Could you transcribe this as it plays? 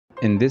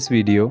In this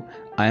video,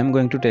 I am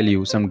going to tell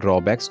you some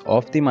drawbacks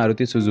of the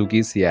Maruti Suzuki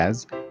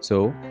Ciaz,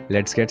 so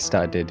let's get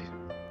started.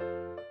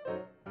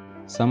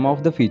 Some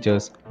of the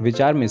features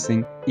which are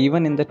missing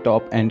even in the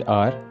top end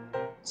are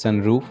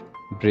sunroof,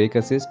 brake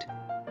assist,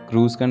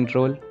 cruise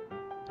control,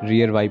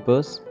 rear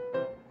wipers,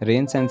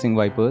 rain sensing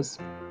wipers,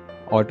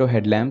 auto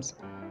headlamps,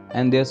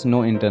 and there's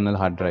no internal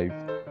hard drive.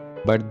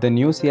 But the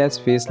new Ciaz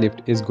facelift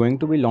is going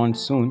to be launched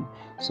soon,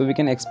 so we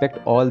can expect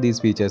all these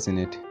features in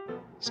it.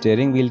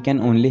 Steering wheel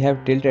can only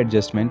have tilt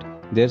adjustment,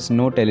 there's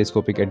no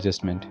telescopic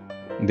adjustment.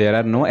 There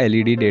are no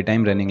LED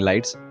daytime running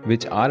lights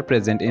which are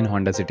present in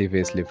Honda City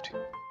facelift.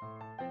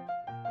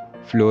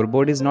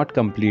 Floorboard is not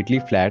completely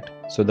flat,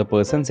 so the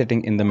person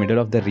sitting in the middle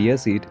of the rear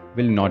seat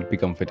will not be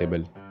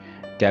comfortable.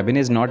 Cabin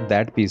is not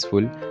that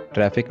peaceful,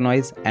 traffic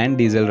noise and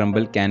diesel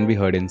rumble can be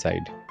heard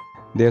inside.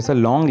 There's a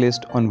long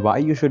list on why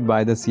you should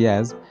buy the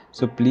Ciaz,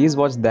 so please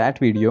watch that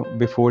video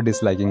before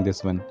disliking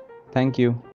this one. Thank you.